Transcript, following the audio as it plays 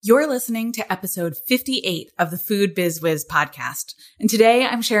You're listening to episode 58 of the Food Biz Wiz podcast. And today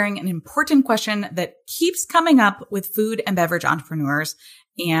I'm sharing an important question that keeps coming up with food and beverage entrepreneurs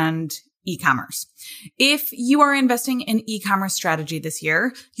and e-commerce. If you are investing in e-commerce strategy this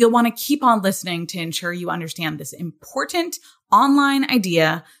year, you'll want to keep on listening to ensure you understand this important online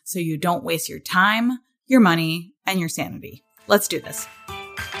idea so you don't waste your time, your money, and your sanity. Let's do this.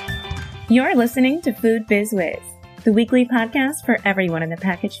 You're listening to Food Biz Wiz, the weekly podcast for everyone in the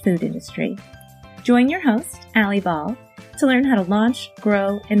packaged food industry. Join your host, Allie Ball, to learn how to launch,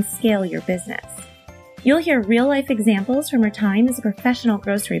 grow, and scale your business. You'll hear real-life examples from her time as a professional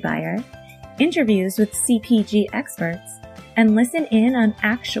grocery buyer, interviews with CPG experts, and listen in on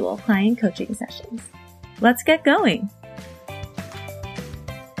actual client coaching sessions. Let's get going.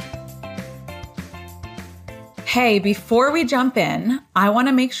 Hey, before we jump in, I want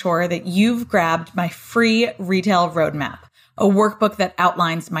to make sure that you've grabbed my free retail roadmap, a workbook that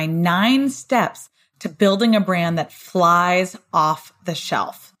outlines my 9 steps to building a brand that flies off the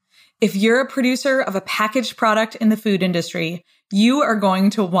shelf. If you're a producer of a packaged product in the food industry, you are going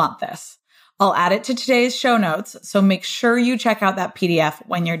to want this. I'll add it to today's show notes, so make sure you check out that PDF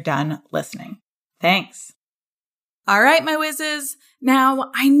when you're done listening. Thanks. All right, my whizzes.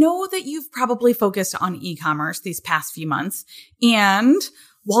 Now, I know that you've probably focused on e-commerce these past few months. And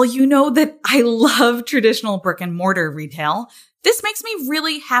while you know that I love traditional brick and mortar retail, this makes me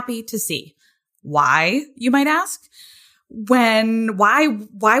really happy to see. Why, you might ask? Why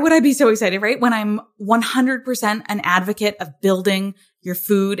would I be so excited, right? When I'm 100% an advocate of building your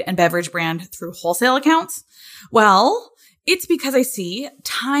food and beverage brand through wholesale accounts? Well, it's because I see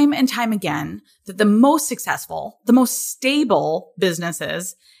time and time again that the most successful, the most stable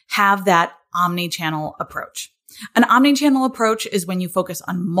businesses have that omni-channel approach. An omni-channel approach is when you focus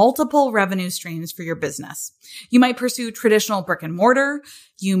on multiple revenue streams for your business. You might pursue traditional brick and mortar.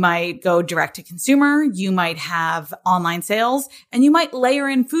 You might go direct to consumer. You might have online sales, and you might layer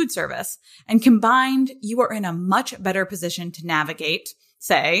in food service. And combined, you are in a much better position to navigate,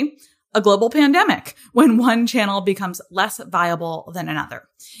 say, a global pandemic when one channel becomes less viable than another.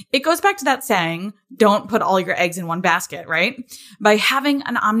 It goes back to that saying, don't put all your eggs in one basket, right? By having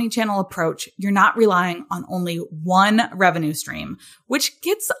an omni-channel approach, you're not relying on only one revenue stream, which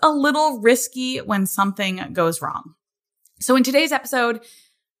gets a little risky when something goes wrong. So in today's episode,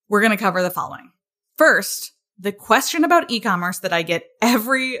 we're going to cover the following. First, the question about e-commerce that I get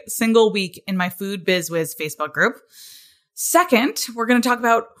every single week in my Food Biz Wiz Facebook group. Second, we're going to talk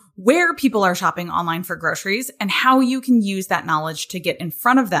about where people are shopping online for groceries and how you can use that knowledge to get in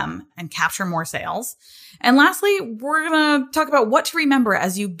front of them and capture more sales. And lastly, we're going to talk about what to remember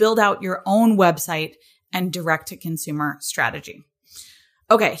as you build out your own website and direct-to-consumer strategy.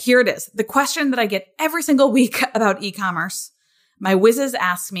 Okay, here it is. The question that I get every single week about e-commerce. My whizzes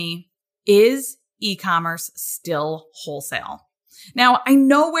ask me, is e-commerce still wholesale? Now, I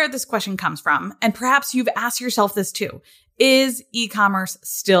know where this question comes from, and perhaps you've asked yourself this too. Is e-commerce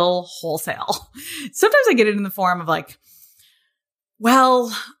still wholesale? Sometimes I get it in the form of like,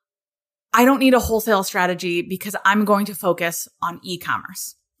 well, I don't need a wholesale strategy because I'm going to focus on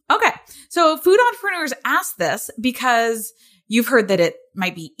e-commerce. Okay. So food entrepreneurs ask this because you've heard that it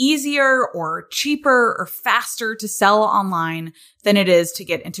might be easier or cheaper or faster to sell online than it is to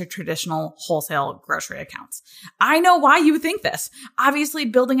get into traditional wholesale grocery accounts. I know why you would think this. Obviously,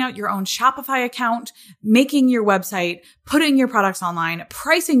 building out your own Shopify account, making your website, putting your products online,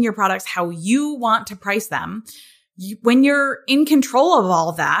 pricing your products how you want to price them. When you're in control of all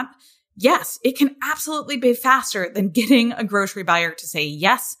of that, yes, it can absolutely be faster than getting a grocery buyer to say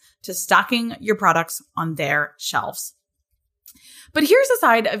yes to stocking your products on their shelves. But here's a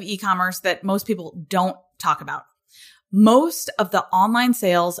side of e-commerce that most people don't talk about. Most of the online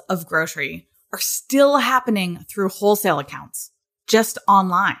sales of grocery are still happening through wholesale accounts, just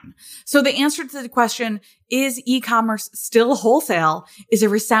online. So the answer to the question, is e-commerce still wholesale, is a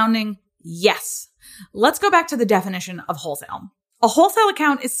resounding yes. Let's go back to the definition of wholesale. A wholesale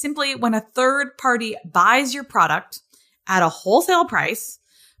account is simply when a third party buys your product at a wholesale price,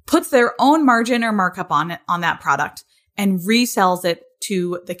 puts their own margin or markup on that product, and resells it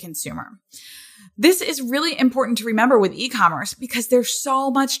to the consumer. This is really important to remember with e-commerce because there's so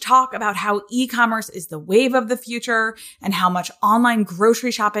much talk about how e-commerce is the wave of the future and how much online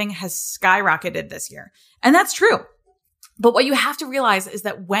grocery shopping has skyrocketed this year. And that's true. But what you have to realize is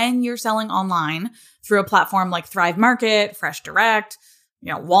that when you're selling online through a platform like Thrive Market, Fresh Direct,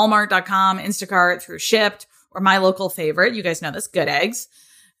 Walmart.com, Instacart, through Shipt, or my local favorite, you guys know this, Good Eggs,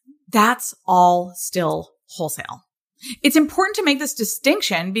 that's all still wholesale. It's important to make this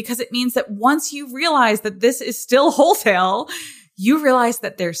distinction because it means that once you realize that this is still wholesale, you realize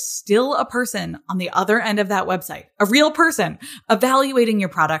that there's still a person on the other end of that website, a real person evaluating your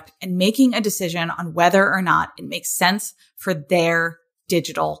product and making a decision on whether or not it makes sense for their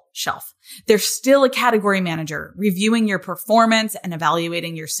digital shelf. There's still a category manager reviewing your performance and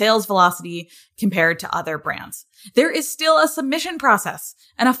evaluating your sales velocity compared to other brands. There is still a submission process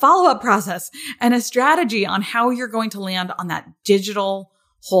and a follow-up process and a strategy on how you're going to land on that digital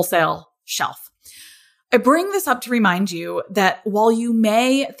wholesale shelf. I bring this up to remind you that while you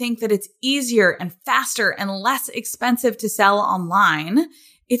may think that it's easier and faster and less expensive to sell online,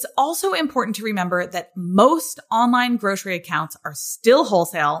 it's also important to remember that most online grocery accounts are still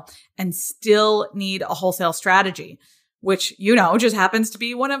wholesale and still need a wholesale strategy, which, just happens to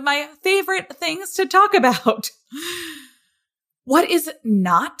be one of my favorite things to talk about. What is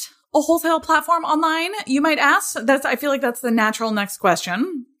not a wholesale platform online, you might ask? I feel like that's the natural next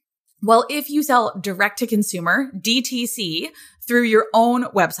question. Well, if you sell direct to consumer, DTC, through your own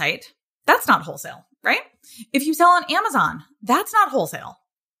website, that's not wholesale, right? If you sell on Amazon, that's not wholesale.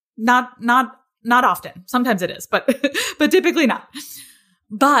 Not often. Sometimes it is, but typically not.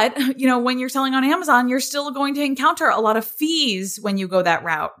 But, when you're selling on Amazon, you're still going to encounter a lot of fees when you go that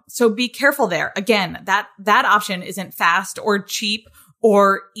route. So be careful there. Again, that option isn't fast or cheap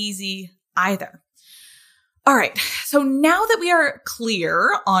or easy either. All right. So now that we are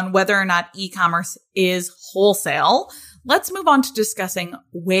clear on whether or not e-commerce is wholesale, let's move on to discussing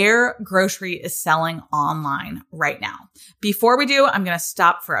where grocery is selling online right now. Before we do, I'm going to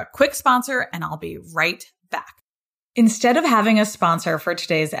stop for a quick sponsor and I'll be right back. Instead of having a sponsor for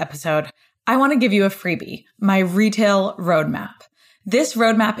today's episode, I want to give you a freebie, my retail roadmap. This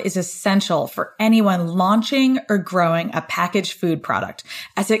roadmap is essential for anyone launching or growing a packaged food product,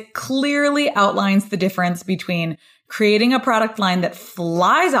 as it clearly outlines the difference between creating a product line that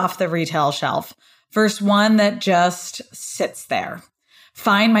flies off the retail shelf versus one that just sits there.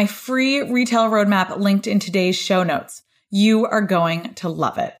 Find my free retail roadmap linked in today's show notes. You are going to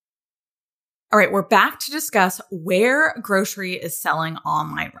love it. All right, we're back to discuss where grocery is selling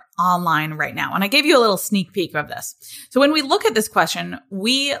online right now. And I gave you a little sneak peek of this. So when we look at this question,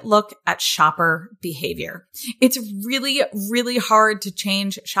 we look at shopper behavior. It's really, really hard to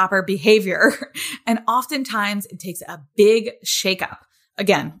change shopper behavior. And oftentimes it takes a big shakeup,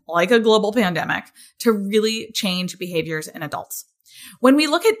 again, like a global pandemic, to really change behaviors in adults. When we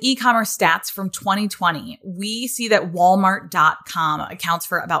look at e-commerce stats from 2020, we see that Walmart.com accounts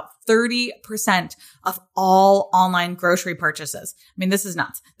for about 30% of all online grocery purchases. I mean, this is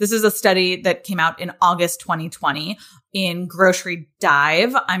nuts. This is a study that came out in August 2020 in Grocery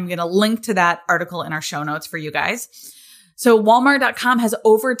Dive. I'm going to link to that article in our show notes for you guys. So Walmart.com has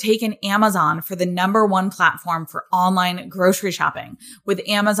overtaken Amazon for the number one platform for online grocery shopping, with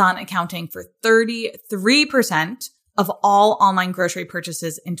Amazon accounting for 33% of all online grocery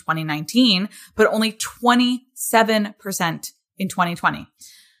purchases in 2019, but only 27% in 2020.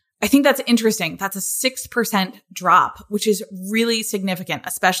 I think that's interesting. That's a 6% drop, which is really significant,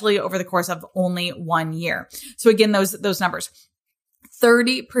 especially over the course of only 1 year. So again, those numbers,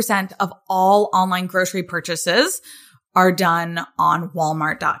 30% of all online grocery purchases are done on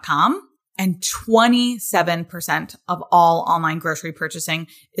Walmart.com, and 27% of all online grocery purchasing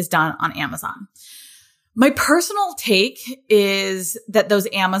is done on Amazon. My personal take is that those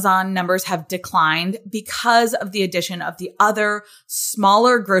Amazon numbers have declined because of the addition of the other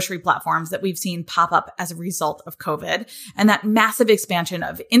smaller grocery platforms that we've seen pop up as a result of COVID, and that massive expansion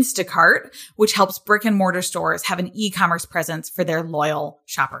of Instacart, which helps brick and mortar stores have an e-commerce presence for their loyal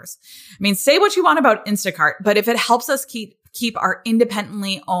shoppers. I mean, say what you want about Instacart, but if it helps us keep our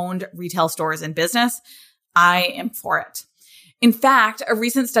independently owned retail stores in business, I am for it. In fact, a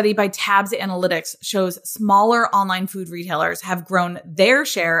recent study by Tabs Analytics shows smaller online food retailers have grown their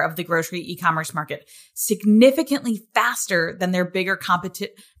share of the grocery e-commerce market significantly faster than their bigger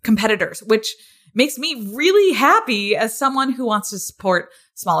competitors, which makes me really happy as someone who wants to support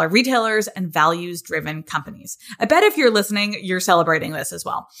smaller retailers and values-driven companies. I bet if you're listening, you're celebrating this as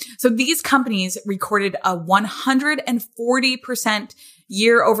well. So these companies recorded a 140%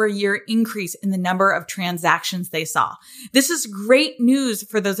 year-over-year increase in the number of transactions they saw. This is great news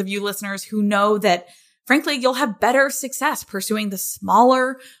for those of you listeners who know that, frankly, you'll have better success pursuing the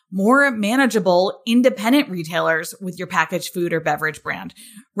smaller, more manageable, independent retailers with your packaged food or beverage brand,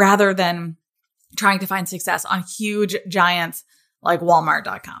 rather than trying to find success on huge giants like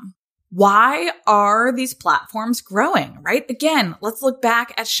Walmart.com. Why are these platforms growing, right? Again, let's look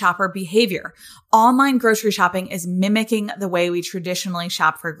back at shopper behavior. Online grocery shopping is mimicking the way we traditionally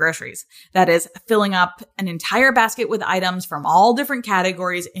shop for groceries. That is, filling up an entire basket with items from all different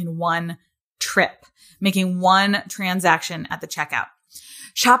categories in one trip. making one transaction at the checkout.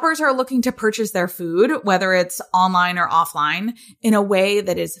 Shoppers are looking to purchase their food, whether it's online or offline, in a way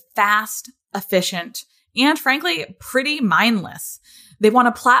that is fast, efficient, and frankly, pretty mindless. They want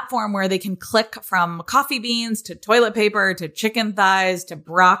a platform where they can click from coffee beans to toilet paper to chicken thighs to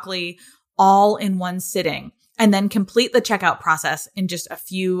broccoli all in one sitting, and then complete the checkout process in just a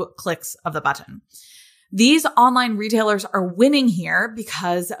few clicks of the button. These online retailers are winning here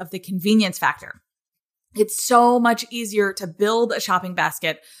because of the convenience factor. It's so much easier to build a shopping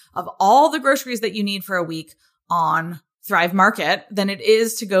basket of all the groceries that you need for a week on Thrive Market than it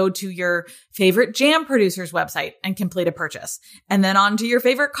is to go to your favorite jam producer's website and complete a purchase, and then onto your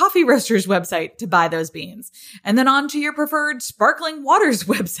favorite coffee roaster's website to buy those beans, and then onto your preferred sparkling water's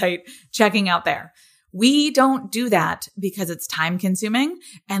website, checking out there. We don't do that because it's time consuming,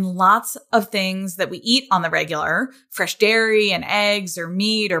 and lots of things that we eat on the regular, fresh dairy and eggs or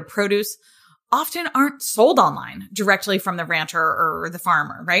meat or produce, often aren't sold online directly from the rancher or the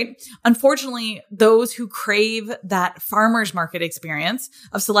farmer, right? Unfortunately, those who crave that farmer's market experience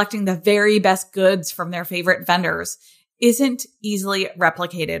of selecting the very best goods from their favorite vendors isn't easily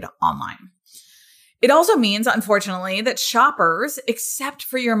replicated online. It also means, unfortunately, that shoppers, except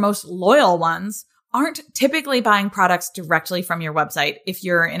for your most loyal ones, aren't typically buying products directly from your website if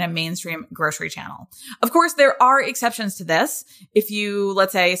you're in a mainstream grocery channel. Of course, there are exceptions to this. If you,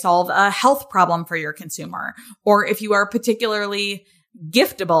 let's say, solve a health problem for your consumer, or if you are particularly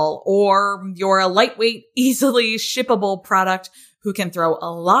giftable, or you're a lightweight, easily shippable product who can throw a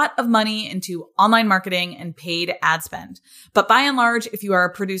lot of money into online marketing and paid ad spend. But by and large, if you are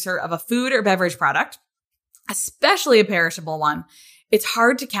a producer of a food or beverage product, especially a perishable one, it's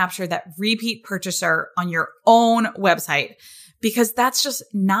hard to capture that repeat purchaser on your own website because that's just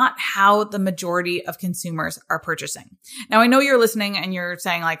not how the majority of consumers are purchasing. Now, I know you're listening and you're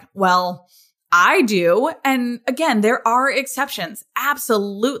saying like, well, I do. And again, there are exceptions.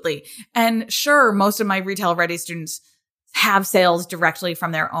 Absolutely. And sure, most of my Retail Ready students have sales directly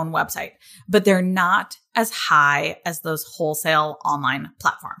from their own website, but they're not as high as those wholesale online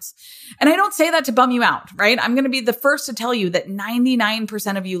platforms. And I don't say that to bum you out, right? I'm going to be the first to tell you that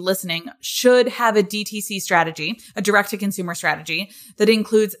 99% of you listening should have a DTC strategy, a direct-to-consumer strategy that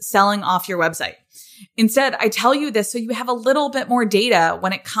includes selling off your website. Instead, I tell you this so you have a little bit more data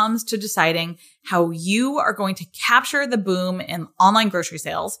when it comes to deciding how you are going to capture the boom in online grocery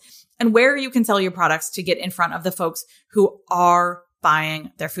sales and where you can sell your products to get in front of the folks who are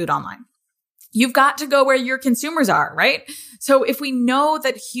buying their food online. You've got to go where your consumers are, right? So if we know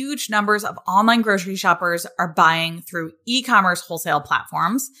that huge numbers of online grocery shoppers are buying through e-commerce wholesale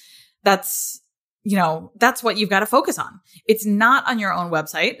platforms, that's what you've got to focus on. It's not on your own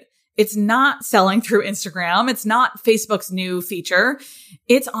website. It's not selling through Instagram. It's not Facebook's new feature.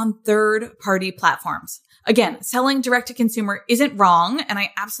 It's on third-party platforms. Again, selling direct to consumer isn't wrong, and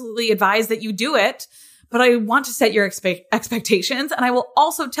I absolutely advise that you do it. But I want to set your expectations. And I will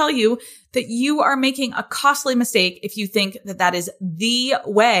also tell you that you are making a costly mistake if you think that that is the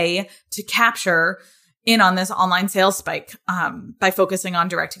way to capture in on this online sales spike by focusing on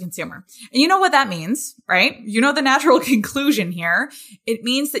direct to consumer. And you know what that means, right? You know the natural conclusion here. It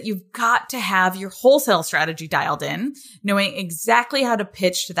means that you've got to have your wholesale strategy dialed in, knowing exactly how to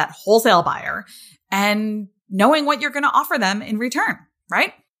pitch to that wholesale buyer and knowing what you're going to offer them in return,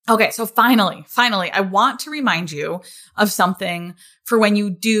 right? Okay, so finally, I want to remind you of something for when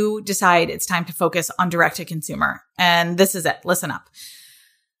you do decide it's time to focus on direct to consumer. And this is it. Listen up.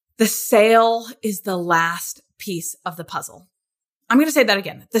 The sale is the last piece of the puzzle. I'm going to say that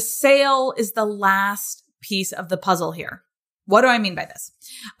again. The sale is the last piece of the puzzle here. What do I mean by this?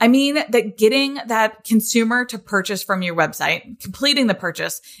 I mean that getting that consumer to purchase from your website, completing the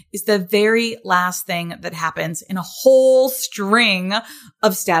purchase, is the very last thing that happens in a whole string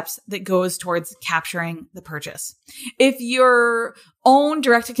of steps that goes towards capturing the purchase. If your own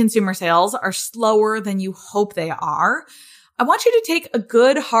direct-to-consumer sales are slower than you hope they are, I want you to take a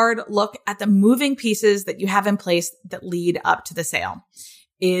good hard look at the moving pieces that you have in place that lead up to the sale.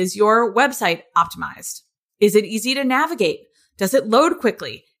 Is your website optimized? Is it easy to navigate? Does it load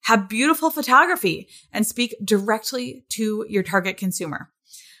quickly, have beautiful photography, and speak directly to your target consumer?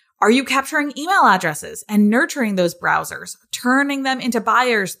 Are you capturing email addresses and nurturing those browsers, turning them into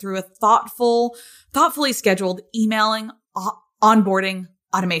buyers through a thoughtfully scheduled emailing, onboarding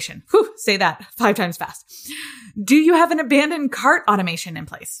automation? Say that 5 times fast. Do you have an abandoned cart automation in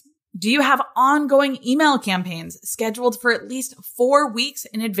place? Do you have ongoing email campaigns scheduled for at least 4 weeks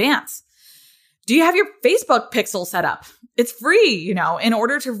in advance? Do you have your Facebook pixel set up? It's free, in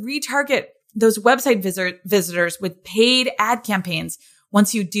order to retarget those website visitors with paid ad campaigns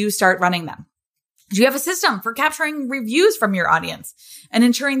once you do start running them. Do you have a system for capturing reviews from your audience and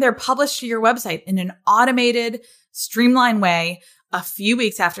ensuring they're published to your website in an automated, streamlined way a few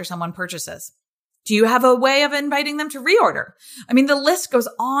weeks after someone purchases? Do you have a way of inviting them to reorder? I mean, the list goes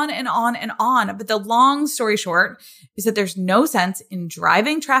on and on and on, but the long story short is that there's no sense in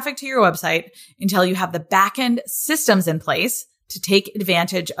driving traffic to your website until you have the backend systems in place to take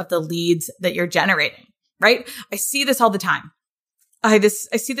advantage of the leads that you're generating, right? I see this all the time. I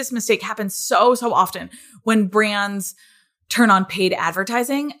see this mistake happen so often when brands turn on paid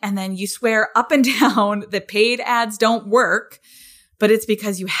advertising and then you swear up and down that paid ads don't work, but it's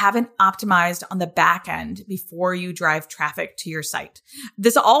because you haven't optimized on the back end before you drive traffic to your site.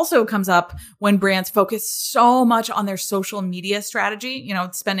 This also comes up when brands focus so much on their social media strategy,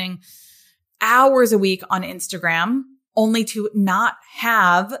 spending hours a week on Instagram, only to not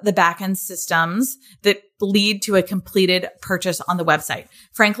have the backend systems that lead to a completed purchase on the website.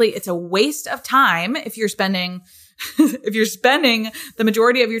 Frankly, it's a waste of time if you're spending the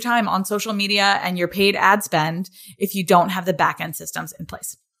majority of your time on social media and your paid ad spend if you don't have the backend systems in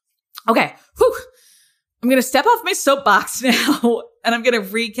place. Okay. I'm going to step off my soapbox now and I'm going to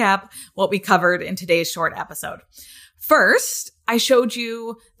recap what we covered in today's short episode. First, I showed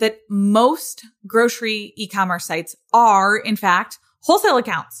you that most grocery e-commerce sites are, in fact, wholesale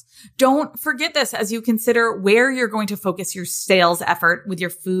accounts. Don't forget this as you consider where you're going to focus your sales effort with your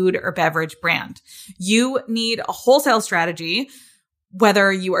food or beverage brand. You need a wholesale strategy,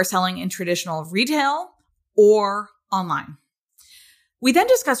 whether you are selling in traditional retail or online. We then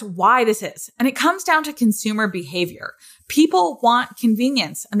discuss why this is, and it comes down to consumer behavior. People want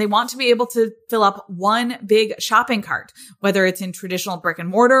convenience and they want to be able to fill up one big shopping cart, whether it's in traditional brick and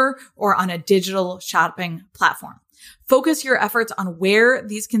mortar or on a digital shopping platform. Focus your efforts on where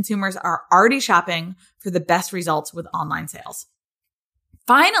these consumers are already shopping for the best results with online sales.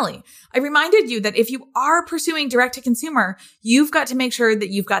 Finally, I reminded you that if you are pursuing direct to consumer, you've got to make sure that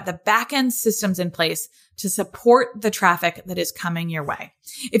you've got the back-end systems in place to support the traffic that is coming your way.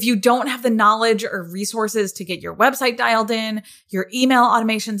 If you don't have the knowledge or resources to get your website dialed in, your email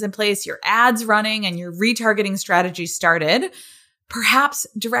automations in place, your ads running, and your retargeting strategy started, perhaps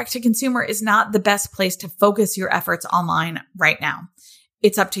direct to consumer is not the best place to focus your efforts online right now.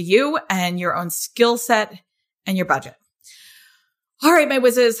 It's up to you and your own skill set and your budget. All right, my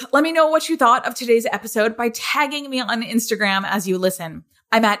whizzes, let me know what you thought of today's episode by tagging me on Instagram as you listen.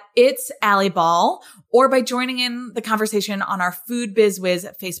 I'm at It's Allie Ball, or by joining in the conversation on our Food Biz Wiz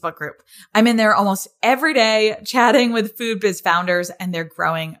Facebook group. I'm in there almost every day chatting with food biz founders and their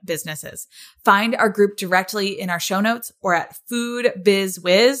growing businesses. Find our group directly in our show notes or at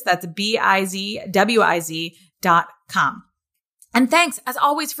foodbizwiz, that's BIZWIZ.com. And thanks, as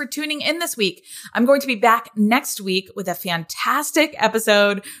always, for tuning in this week. I'm going to be back next week with a fantastic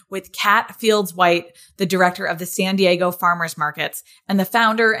episode with Kat Fields White, the director of the San Diego Farmers Markets and the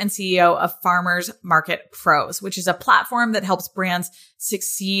founder and CEO of Farmers Market Pros, which is a platform that helps brands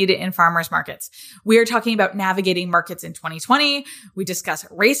succeed in farmers markets. We are talking about navigating markets in 2020. We discuss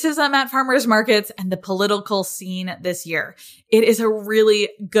racism at farmers markets and the political scene this year. It is a really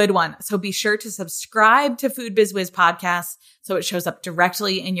good one. So be sure to subscribe to Food Biz Wiz podcasts so it shows up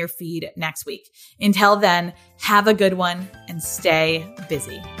directly in your feed next week. Until then, have a good one and stay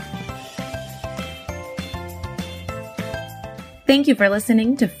busy. Thank you for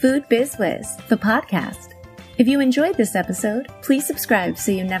listening to Food Biz Wiz, the podcast. If you enjoyed this episode, please subscribe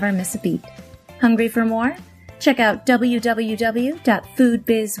so you never miss a beat. Hungry for more? Check out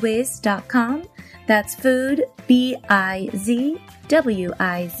www.foodbizwiz.com. That's food, BIZWIZ.com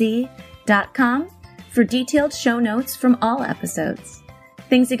for detailed show notes from all episodes.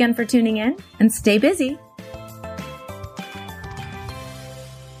 Thanks again for tuning in and stay busy.